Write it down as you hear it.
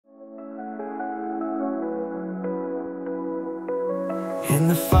In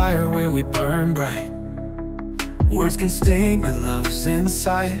the fire where we burn bright, words can sting, but love's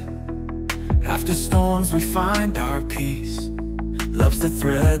inside. After storms we find our peace. Love's the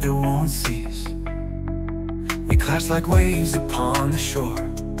thread that won't cease. We clash like waves upon the shore.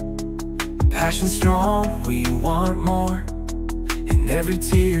 Passion strong, we want more. In every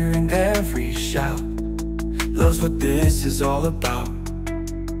tear and every shout, love's what this is all about.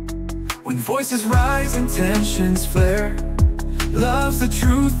 When voices rise and tensions flare, love's the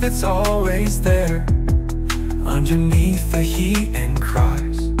truth that's always there. Underneath the heat and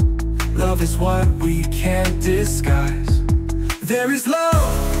cries, love is what we can't disguise. There is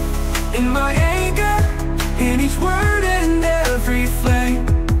love in my anger, in each word and every flame.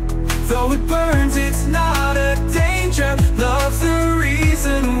 Though it burns, it's not a danger. Love's the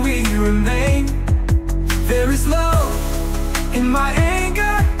reason we remain. There is love in my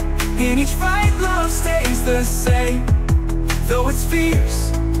anger, in each fight love stays the same. Though it's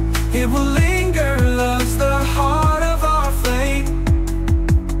fierce, it will linger. Love's the heart of our flame.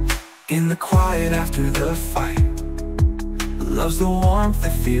 In the quiet after the fight, love's the warmth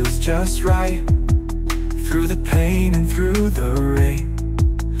that feels just right. Through the pain and through the rain,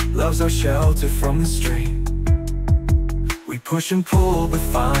 love's our shelter from the strain. We push and pull but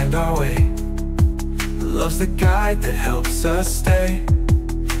find our way. Love's the guide that helps us stay.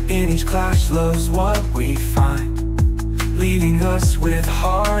 In each clash, love's what we find, leading us with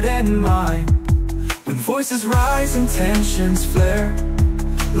heart and mind. When voices rise and tensions flare,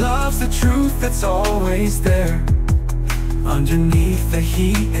 love's the truth that's always there. Underneath the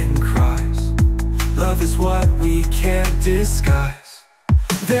heat and cries, love is what we can't disguise.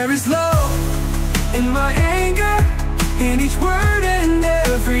 There is love in my anger, in each word and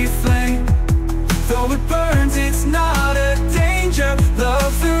every flame. Though it burns, it's not a danger.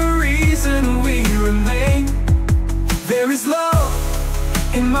 Love's the reason we remain. There is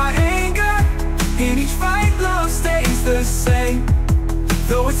love in my anger, in each fight love stays the same.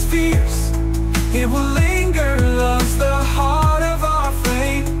 Though it's fierce, it will linger. Love's the heart of our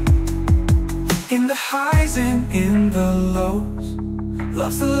flame. In the highs and in the lows,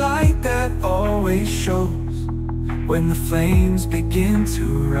 love's the light that always shows. When the flames begin to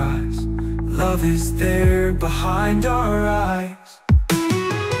rise, love is there behind our eyes.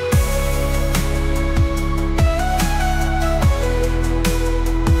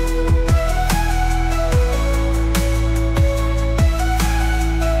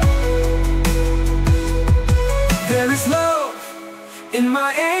 There is love in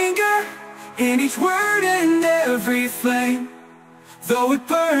my anger, in each word and every flame. Though it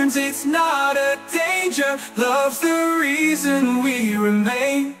burns, it's not a danger. Love's the reason we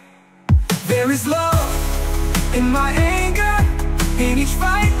remain. There is love in my anger, in each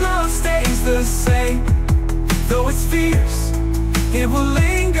fight love stays the same. Though it's fierce, it will live.